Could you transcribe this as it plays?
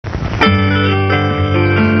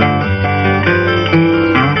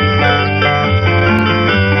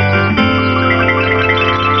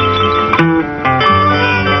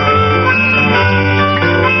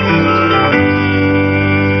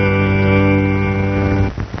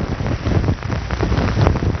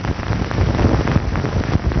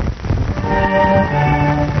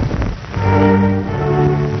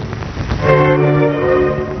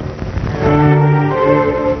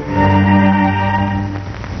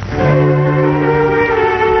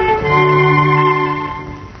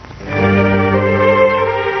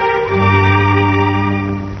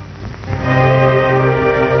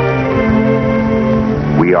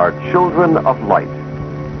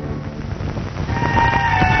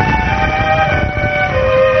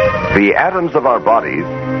The atoms of our bodies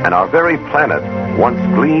and our very planet once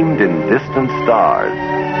gleamed in distant stars.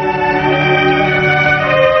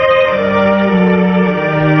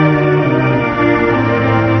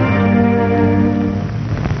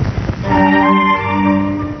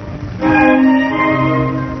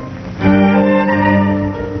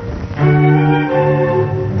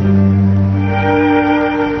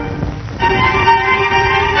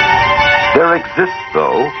 There exists,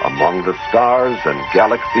 though, among the stars and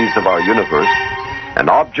galaxies of our universe, an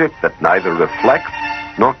object that neither reflects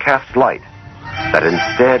nor casts light, that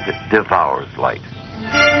instead devours light.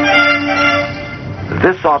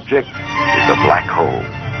 This object is a black hole.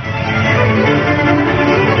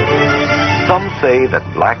 Some say that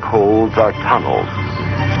black holes are tunnels,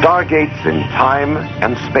 stargates in time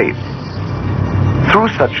and space. Through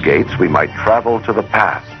such gates we might travel to the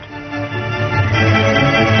past,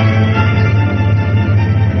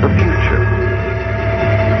 the future,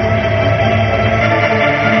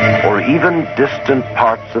 or even distant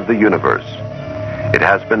parts of the universe. It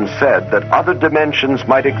has been said that other dimensions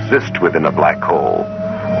might exist within a black hole,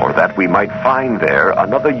 or that we might find there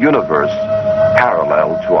another universe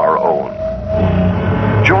parallel to our own.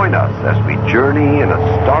 Join us as we journey in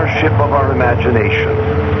a starship of our imagination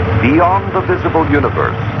beyond the visible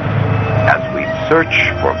universe as we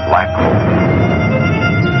search for black holes.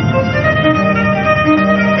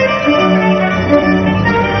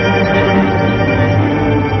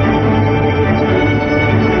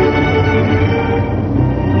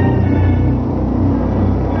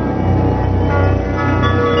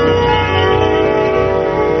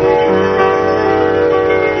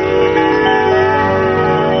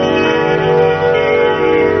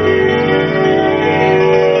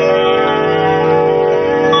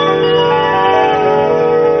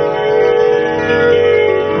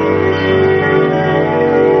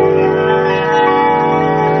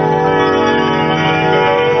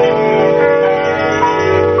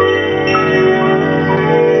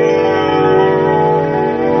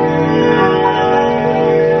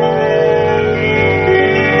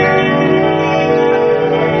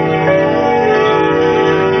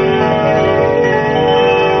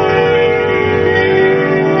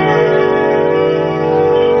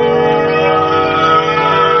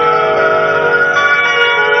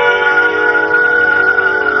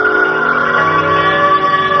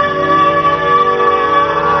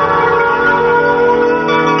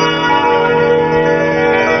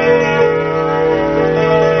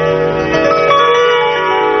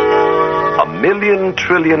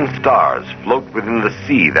 Trillion stars float within the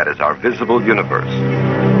sea that is our visible universe.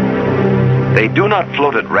 They do not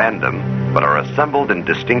float at random, but are assembled in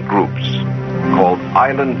distinct groups, called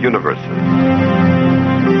island universes.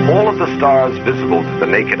 All of the stars visible to the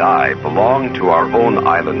naked eye belong to our own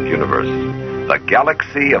island universe, the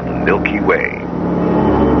galaxy of the Milky Way.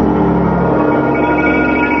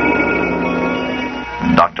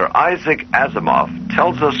 Dr. Isaac Asimov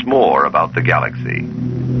tells us more about the galaxy.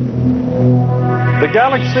 The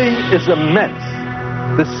galaxy is immense.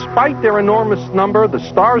 Despite their enormous number, the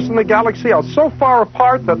stars in the galaxy are so far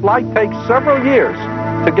apart that light takes several years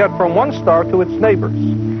to get from one star to its neighbors.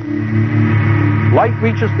 Light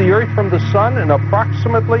reaches the Earth from the sun in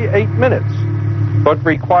approximately 8 minutes, but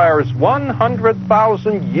requires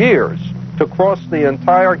 100,000 years to cross the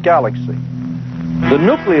entire galaxy. The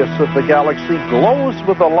nucleus of the galaxy glows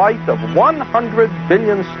with the light of 100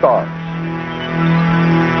 billion stars.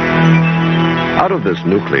 Out of this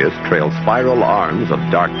nucleus trail spiral arms of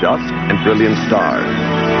dark dust and brilliant stars.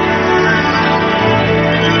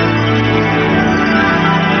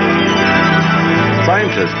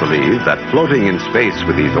 Scientists believe that floating in space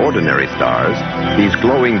with these ordinary stars, these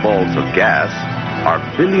glowing balls of gas, are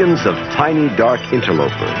billions of tiny dark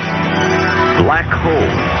interlopers, black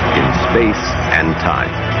holes in space and time.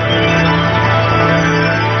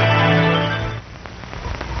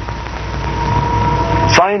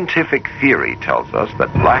 Scientific theory tells us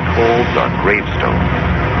that black holes are gravestones,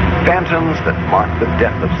 phantoms that mark the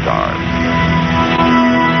death of stars.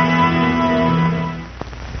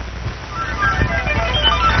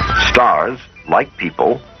 Stars, like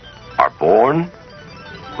people, are born,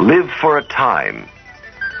 live for a time,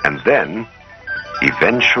 and then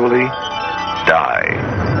eventually die.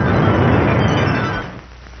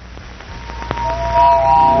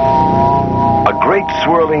 A great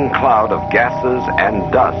swirling cloud of gases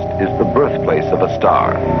and dust is the birthplace of a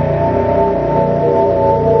star.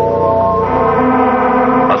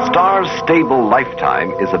 A star's stable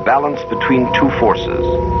lifetime is a balance between two forces: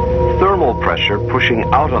 thermal pressure pushing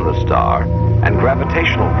out on the star and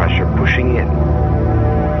gravitational pressure pushing in.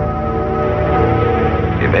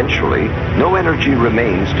 Eventually, no energy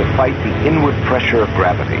remains to fight the inward pressure of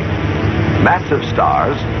gravity. Massive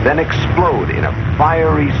stars then explode in a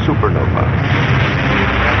fiery supernova.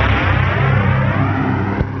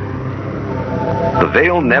 The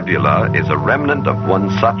Veil Nebula is a remnant of one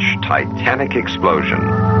such titanic explosion.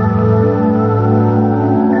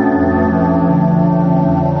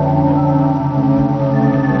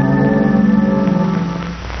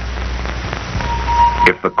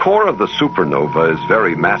 If the core of the supernova is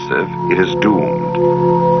very massive, it is doomed.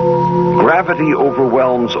 Gravity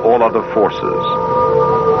overwhelms all other forces.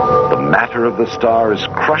 The matter of the star is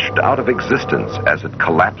crushed out of existence as it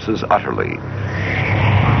collapses utterly,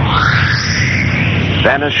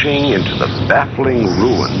 vanishing into the baffling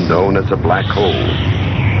ruin known as a black hole.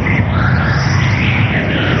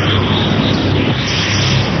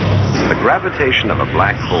 The gravitation of a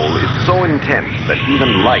black hole is so intense that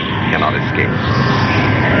even light cannot escape.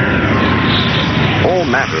 All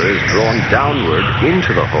matter is drawn downward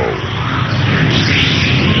into the hole.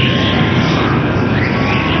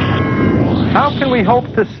 How can we hope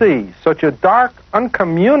to see such a dark,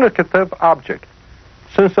 uncommunicative object?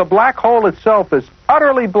 Since the black hole itself is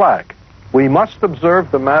utterly black, we must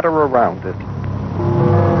observe the matter around it.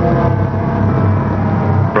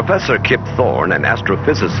 Professor Kip Thorne, an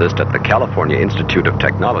astrophysicist at the California Institute of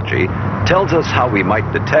Technology, tells us how we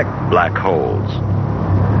might detect black holes.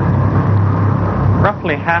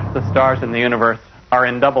 Roughly half the stars in the universe are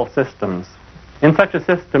in double systems. In such a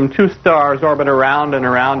system, two stars orbit around and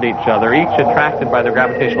around each other, each attracted by the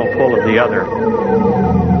gravitational pull of the other.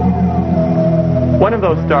 One of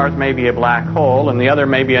those stars may be a black hole, and the other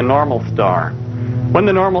may be a normal star. When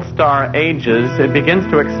the normal star ages, it begins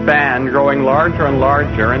to expand, growing larger and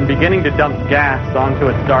larger, and beginning to dump gas onto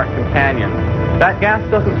its dark companion. That gas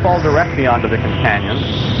doesn't fall directly onto the companion.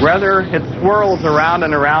 Rather, it swirls around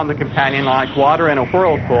and around the companion like water in a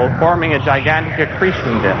whirlpool, forming a gigantic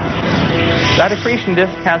accretion disk. That accretion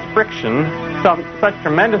disk has friction, such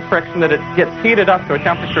tremendous friction that it gets heated up to a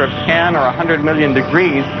temperature of 10 or 100 million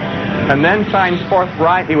degrees, and then shines forth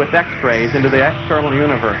brightly with X-rays into the external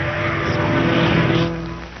universe.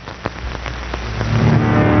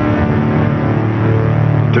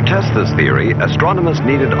 To test this theory, astronomers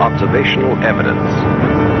needed observational evidence.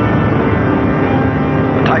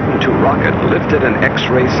 The Titan II rocket lifted an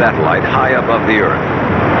X-ray satellite high above the Earth.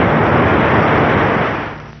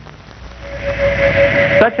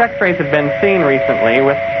 Such X-rays have been seen recently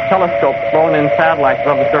with telescopes flown in satellites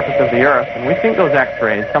above the surface of the Earth, and we think those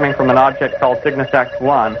X-rays, coming from an object called Cygnus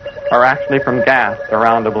X1, are actually from gas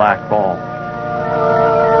around a black hole.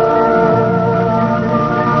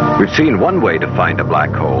 We've seen one way to find a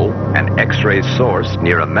black hole, an X-ray source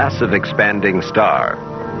near a massive expanding star.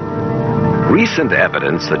 Recent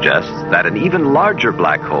evidence suggests that an even larger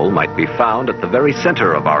black hole might be found at the very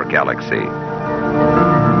center of our galaxy.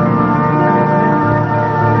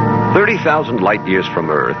 30,000 light years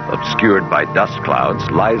from Earth, obscured by dust clouds,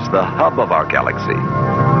 lies the hub of our galaxy.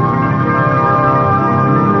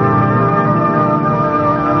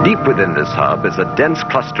 Deep within this hub is a dense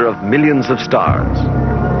cluster of millions of stars.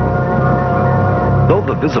 Though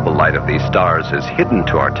the visible light of these stars is hidden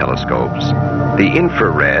to our telescopes, the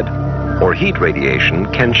infrared, or heat radiation,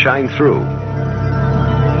 can shine through.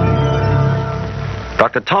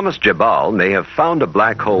 Dr. Thomas Jebal may have found a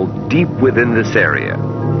black hole deep within this area.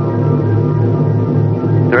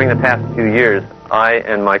 During the past few years, I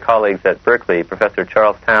and my colleagues at Berkeley, Professor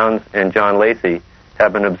Charles Towns and John Lacey,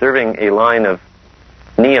 have been observing a line of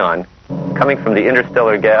neon coming from the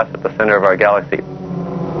interstellar gas at the center of our galaxy.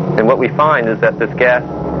 And what we find is that this gas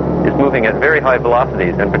is moving at very high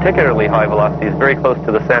velocities, and particularly high velocities very close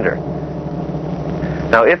to the center.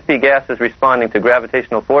 Now, if the gas is responding to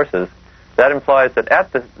gravitational forces, that implies that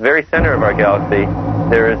at the very center of our galaxy,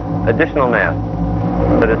 there is additional mass,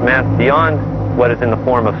 that is mass beyond what is in the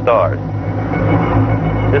form of stars.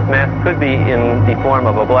 This mass could be in the form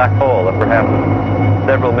of a black hole of perhaps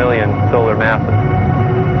several million solar masses.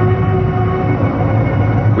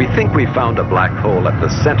 We think we found a black hole at the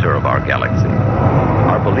center of our galaxy.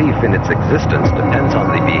 Our belief in its existence depends on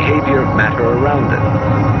the behavior of matter around it.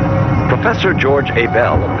 Professor George A.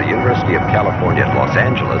 Bell of the University of California at Los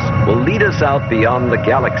Angeles will lead us out beyond the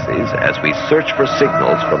galaxies as we search for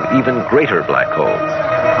signals from even greater black holes.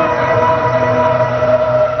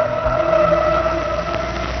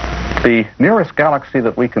 The nearest galaxy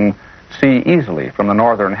that we can see easily from the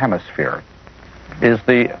northern hemisphere is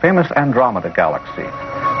the famous Andromeda galaxy.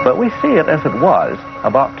 But we see it as it was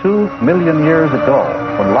about 2 million years ago,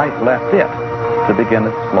 when light left it to begin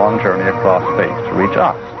its long journey across space to reach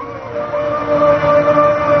us.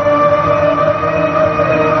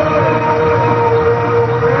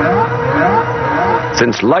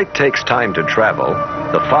 Since light takes time to travel,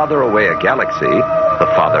 the farther away a galaxy,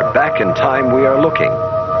 the farther back in time we are looking.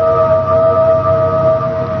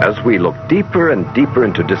 As we look deeper and deeper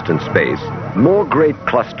into distant space, more great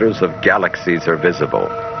clusters of galaxies are visible,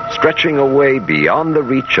 stretching away beyond the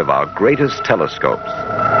reach of our greatest telescopes.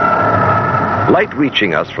 Light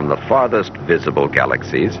reaching us from the farthest visible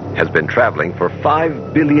galaxies has been traveling for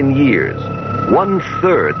 5 billion years,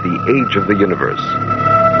 1/3 the age of the universe.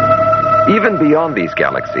 Even beyond these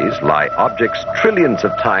galaxies lie objects trillions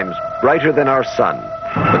of times brighter than our sun,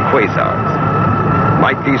 the quasars.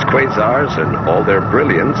 Might these quasars, in all their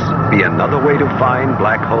brilliance, be another way to find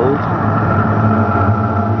black holes?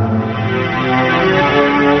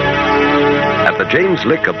 At the James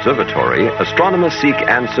Lick Observatory, astronomers seek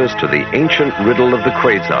answers to the ancient riddle of the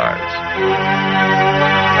quasars.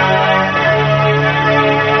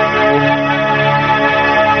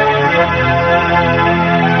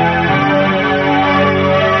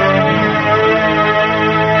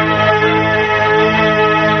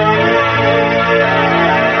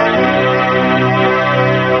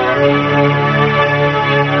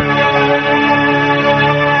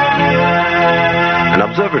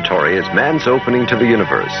 Observatory is man's opening to the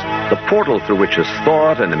universe, the portal through which his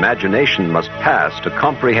thought and imagination must pass to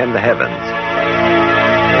comprehend the heavens.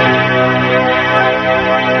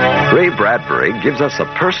 Ray Bradbury gives us a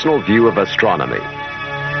personal view of astronomy.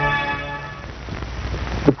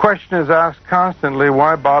 The question is asked constantly,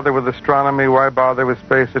 why bother with astronomy? Why bother with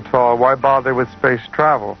space at all? Why bother with space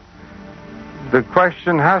travel? The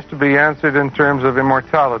question has to be answered in terms of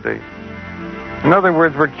immortality. In other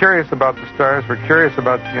words, we're curious about the stars, we're curious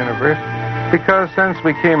about the universe, because since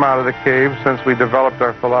we came out of the cave, since we developed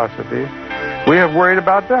our philosophy, we have worried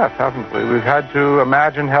about death, haven't we? We've had to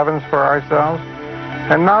imagine heavens for ourselves.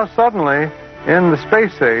 And now suddenly, in the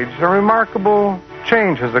space age, a remarkable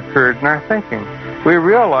change has occurred in our thinking. We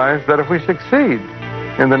realize that if we succeed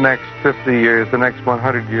in the next 50 years, the next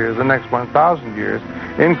 100 years, the next 1,000 years,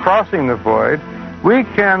 in crossing the void, we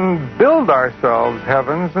can build ourselves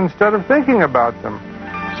heavens instead of thinking about them.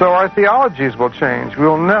 So our theologies will change. We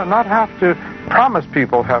will not have to promise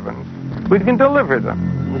people heavens. We can deliver them.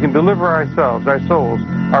 We can deliver ourselves, our souls,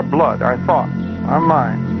 our blood, our thoughts, our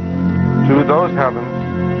minds to those heavens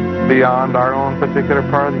beyond our own particular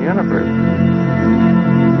part of the universe.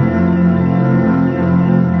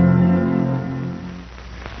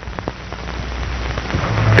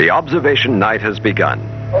 The observation night has begun.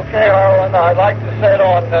 Okay, Harlan, I'd like to set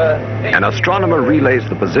on... An astronomer relays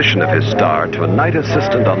the position of his star to a night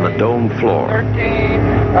assistant on the dome floor. 13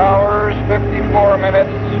 hours, 54 minutes,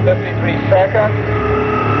 53 seconds,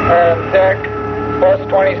 and deck plus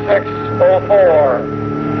 2604.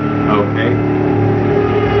 Okay.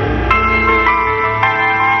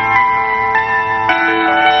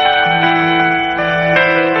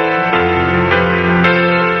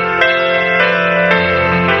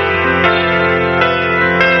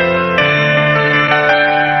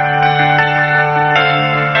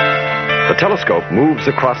 The telescope moves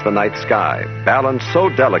across the night sky, balanced so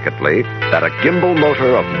delicately that a gimbal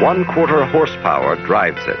motor of 1/4 horsepower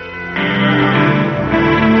drives it.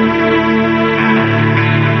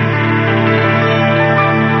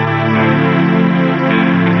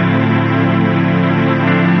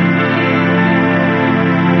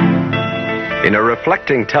 In a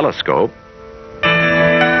reflecting telescope,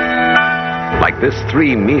 like this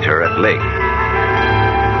 3 meter at length,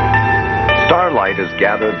 starlight is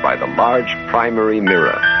gathered by the large primary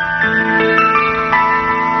mirror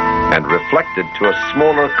and reflected to a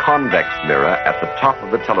smaller convex mirror at the top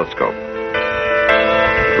of the telescope.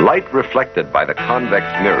 Light reflected by the convex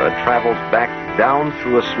mirror travels back down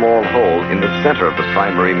through a small hole in the center of the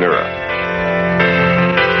primary mirror.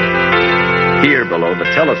 Here below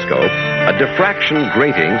the telescope, a diffraction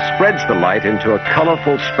grating spreads the light into a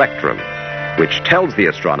colorful spectrum, which tells the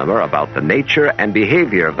astronomer about the nature and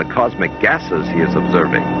behavior of the cosmic gases he is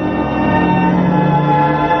observing.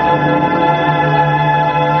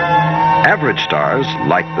 Average stars,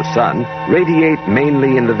 like the sun, radiate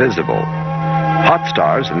mainly in the visible. Hot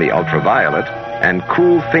stars in the ultraviolet, and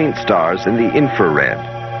cool, faint stars in the infrared.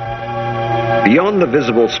 Beyond the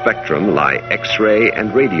visible spectrum lie X-ray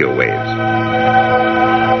and radio waves.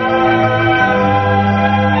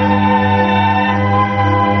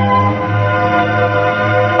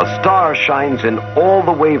 Shines in all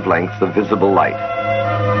the wavelengths of visible light.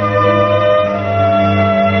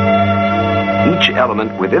 Each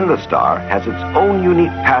element within the star has its own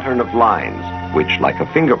unique pattern of lines, which, like a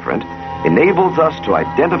fingerprint, enables us to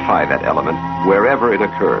identify that element wherever it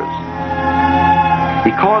occurs.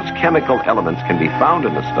 Because chemical elements can be found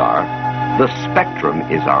in the star, the spectrum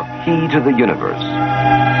is our key to the universe.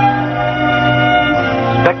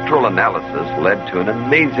 Spectral analysis led to an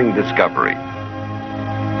amazing discovery.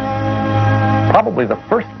 Probably the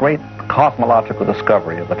first great cosmological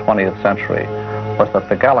discovery of the 20th century was that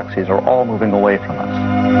the galaxies are all moving away from us.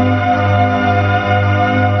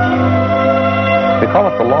 We call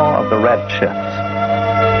it the law of the red shifts.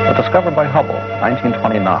 It was discovered by Hubble,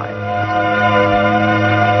 1929.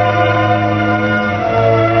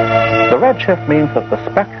 The red shift means that the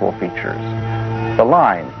spectral features, the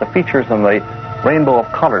lines, the features in the rainbow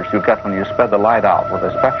of colors you get when you spread the light out with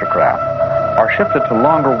a spectrograph, are shifted to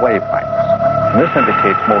longer wavelengths. And this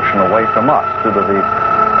indicates motion away from us due to the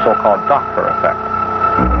so-called Doppler effect.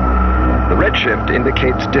 The redshift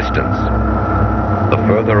indicates distance. The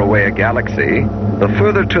further away a galaxy, the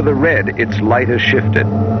further to the red its light is shifted.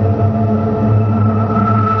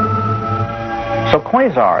 So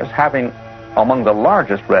quasars, having among the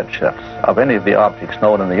largest redshifts of any of the objects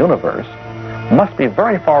known in the universe, must be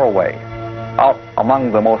very far away, out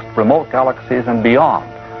among the most remote galaxies and beyond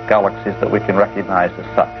galaxies that we can recognize as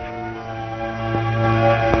such.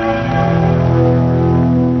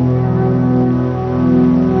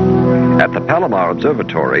 At the Palomar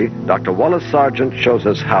Observatory, Dr. Wallace Sargent shows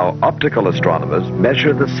us how optical astronomers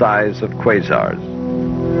measure the size of quasars.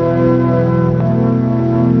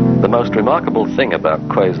 The most remarkable thing about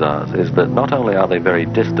quasars is that not only are they very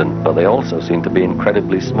distant, but they also seem to be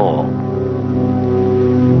incredibly small.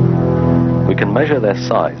 We can measure their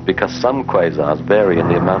size because some quasars vary in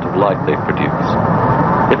the amount of light they produce.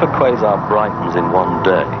 If a quasar brightens in one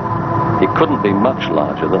day, it couldn't be much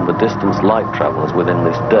larger than the distance light travels within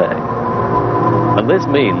this day. And this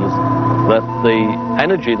means that the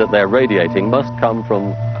energy that they're radiating must come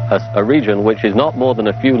from a region which is not more than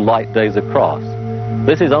a few light days across.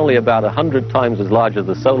 This is only about 100 times as large as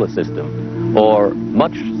the solar system, or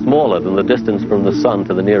much smaller than the distance from the sun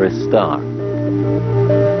to the nearest star.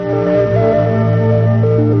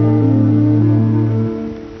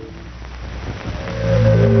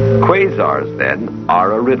 Quasars, then,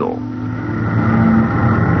 are a riddle.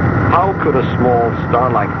 How could a small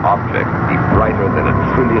star-like object be brighter than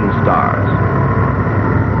 1 trillion stars?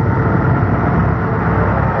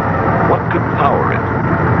 What could power it?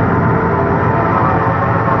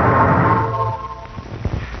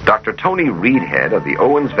 Dr. Tony Reedhead of the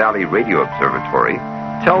Owens Valley Radio Observatory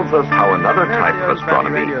tells us how another type of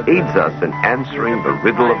astronomy aids us in answering the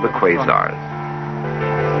riddle of the quasars.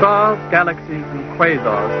 Stars, galaxies, and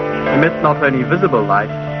quasars emit not only visible light,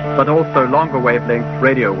 but also longer wavelength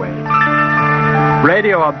radio waves.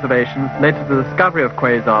 Radio observations led to the discovery of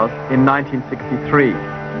quasars in 1963.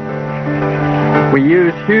 We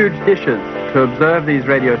use huge dishes to observe these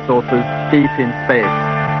radio sources deep in space.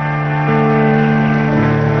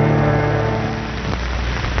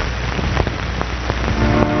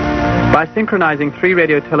 By synchronizing 3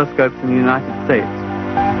 radio telescopes in the United States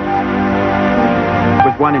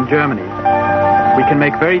with one in Germany, we can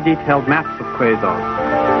make very detailed maps of quasars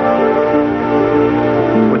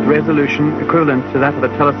with resolution equivalent to that of a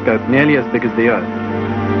telescope nearly as big as the Earth.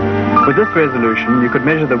 With this resolution, you could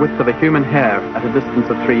measure the width of a human hair at a distance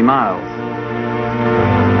of 3 miles.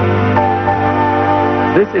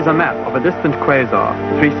 This is a map of a distant quasar,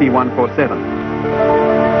 3C147.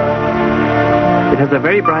 It has a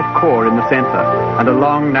very bright core in the center and a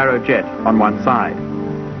long, narrow jet on one side.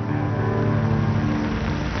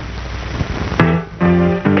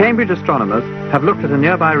 Cambridge astronomers have looked at a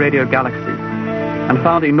nearby radio galaxy and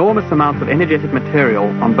found enormous amounts of energetic material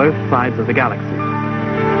on both sides of the galaxy.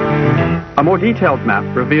 A more detailed map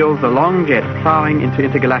reveals a long jet plowing into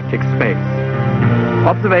intergalactic space.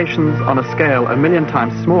 Observations on a scale 1,000,000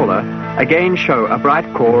 times smaller again show a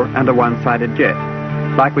bright core and a one-sided jet,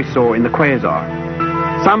 like we saw in the quasar.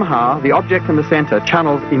 Somehow, the object in the center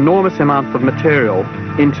channels enormous amounts of material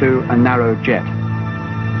into a narrow jet.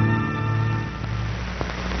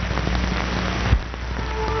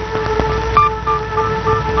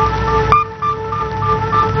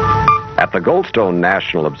 At the Goldstone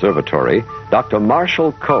National Observatory, Dr.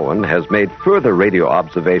 Marshall Cohen has made further radio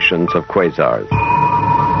observations of quasars.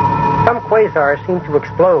 Some quasars seem to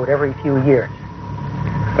explode every few years.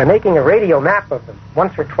 By making a radio map of them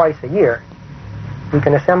once or twice a year, we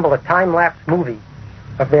can assemble a time-lapse movie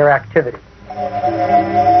of their activity.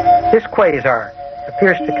 This quasar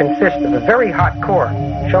appears to consist of a very hot core,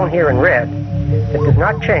 shown here in red, that does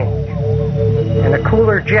not change, and a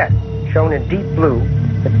cooler jet, shown in deep blue,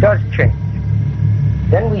 that does change.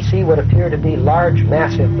 Then we see what appear to be large,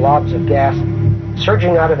 massive blobs of gas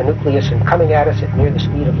surging out of the nucleus and coming at us at near the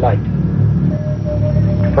speed of light.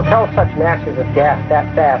 To propel such masses of gas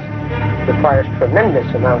that fast requires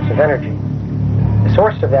tremendous amounts of energy. The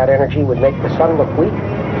source of that energy would make the sun look weak.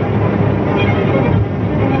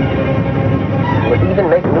 It would even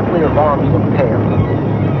make nuclear bombs look pale.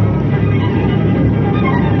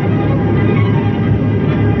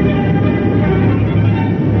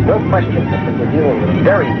 No question that we're dealing with a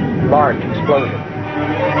very large explosion.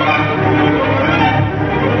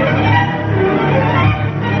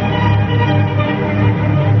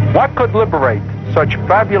 What could liberate such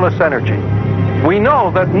fabulous energy? We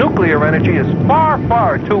know that nuclear energy is far,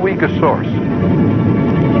 far too weak a source.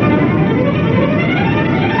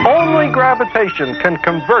 Only gravitation can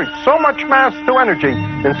convert so much mass to energy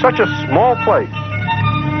in such a small place.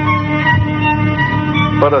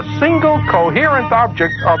 But a single coherent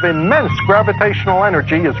object of immense gravitational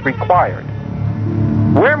energy is required.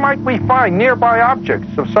 Where might we find nearby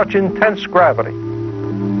objects of such intense gravity?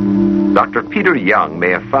 Dr. Peter Young may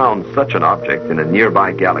have found such an object in a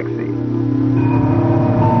nearby galaxy.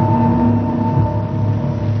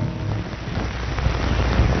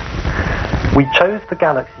 We chose the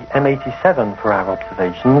galaxy M87 for our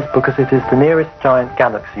observations because it is the nearest giant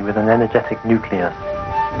galaxy with an energetic nucleus.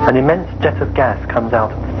 An immense jet of gas comes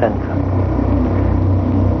out of the center.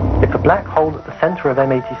 If a black hole at the center of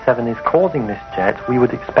M87 is causing this jet, we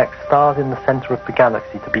would expect stars in the center of the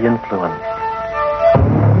galaxy to be influenced.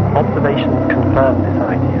 Observations confirm this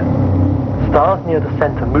idea. Stars near the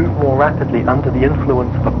center move more rapidly under the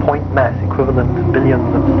influence of a point mass equivalent to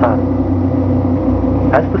billions of suns.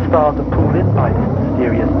 As the stars are pulled in by this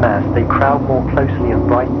mysterious mass, they crowd more closely and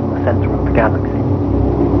brighten the center of the galaxy.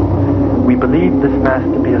 We believe this mass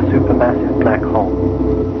to be a supermassive black hole.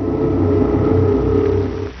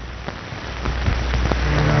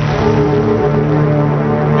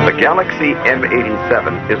 The galaxy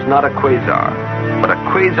M87 is not a quasar, but a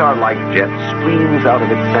quasar-like jet streams out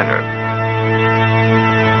of its center.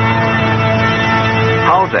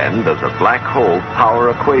 How then does a black hole power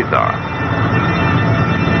a quasar?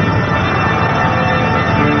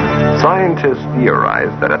 Scientists theorize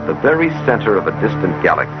that at the very center of a distant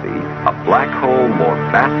galaxy, a black hole more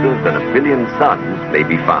massive than 1 billion suns may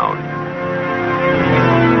be found.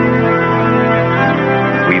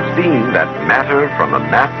 We've seen that matter from a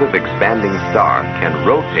massive expanding star can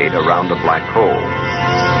rotate around a black hole.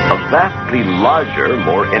 A vastly larger,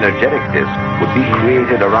 more energetic disk would be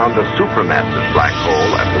created around a supermassive black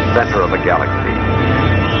hole at the center of a galaxy.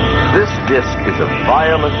 This disk is a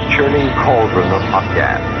violent churning cauldron of hot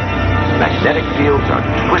gas. Magnetic fields are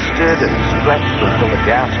twisted and stretched until the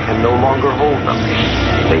gas can no longer hold them.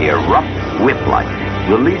 They erupt whip-like,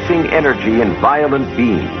 releasing energy in violent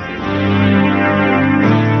beams.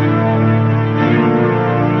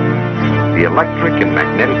 The electric and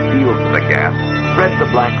magnetic fields of the gas thread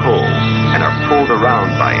the black hole and are pulled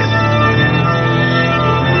around by it.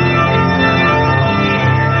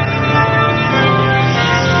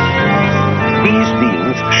 These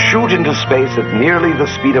beams shoot into space at nearly the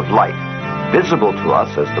speed of light, visible to us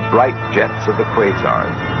as the bright jets of the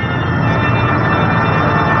quasars.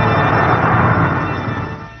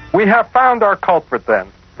 We have found our culprit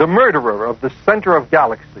then, the murderer of the center of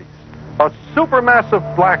galaxies, a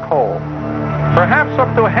supermassive black hole. Perhaps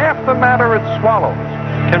up to half the matter it swallows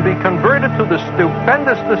can be converted to the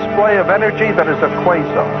stupendous display of energy that is a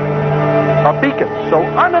quasar. A beacon so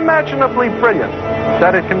unimaginably brilliant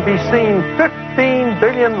that it can be seen 15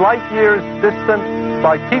 billion light years distant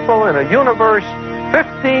by people in a universe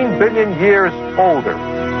 15 billion years older.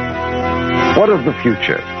 What of the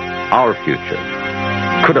future? Our future?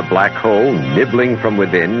 Could a black hole nibbling from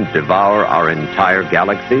within devour our entire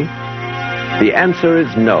galaxy? The answer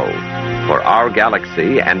is no, for our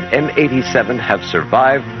galaxy and M87 have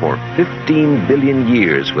survived for 15 billion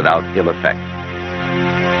years without ill effect.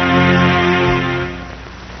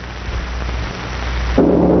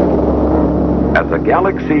 As a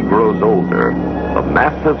galaxy grows older, the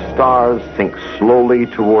massive stars sink slowly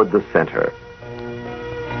toward the center,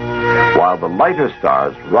 while the lighter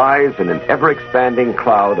stars rise in an ever-expanding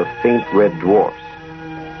cloud of faint red dwarfs.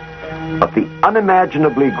 But the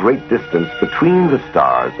unimaginably great distance between the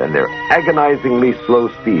stars and their agonizingly slow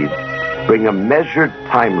speeds bring a measured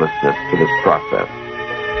timelessness to this process.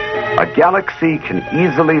 A galaxy can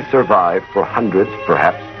easily survive for hundreds,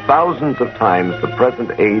 perhaps thousands of times the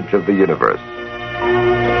present age of the universe.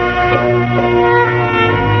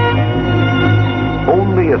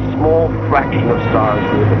 Only a small fraction of stars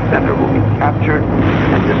near the center will be captured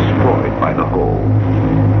and destroyed by the whole.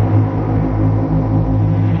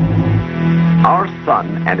 Our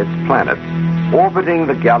sun and its planets, orbiting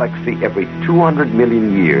the galaxy every 200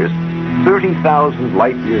 million years, 30,000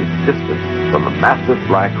 light years distant from the massive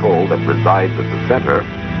black hole that resides at the center,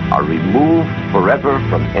 are removed forever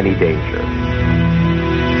from any danger.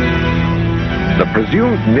 The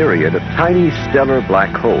presumed myriad of tiny stellar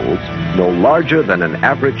black holes, no larger than an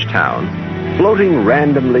average town, floating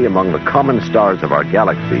randomly among the common stars of our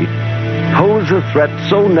galaxy, pose a threat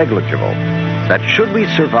so negligible that should we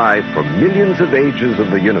survive for millions of ages of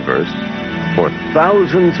the universe, for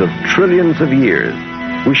thousands of trillions of years,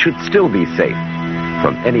 we should still be safe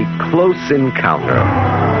from any close encounter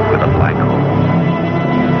with a black hole.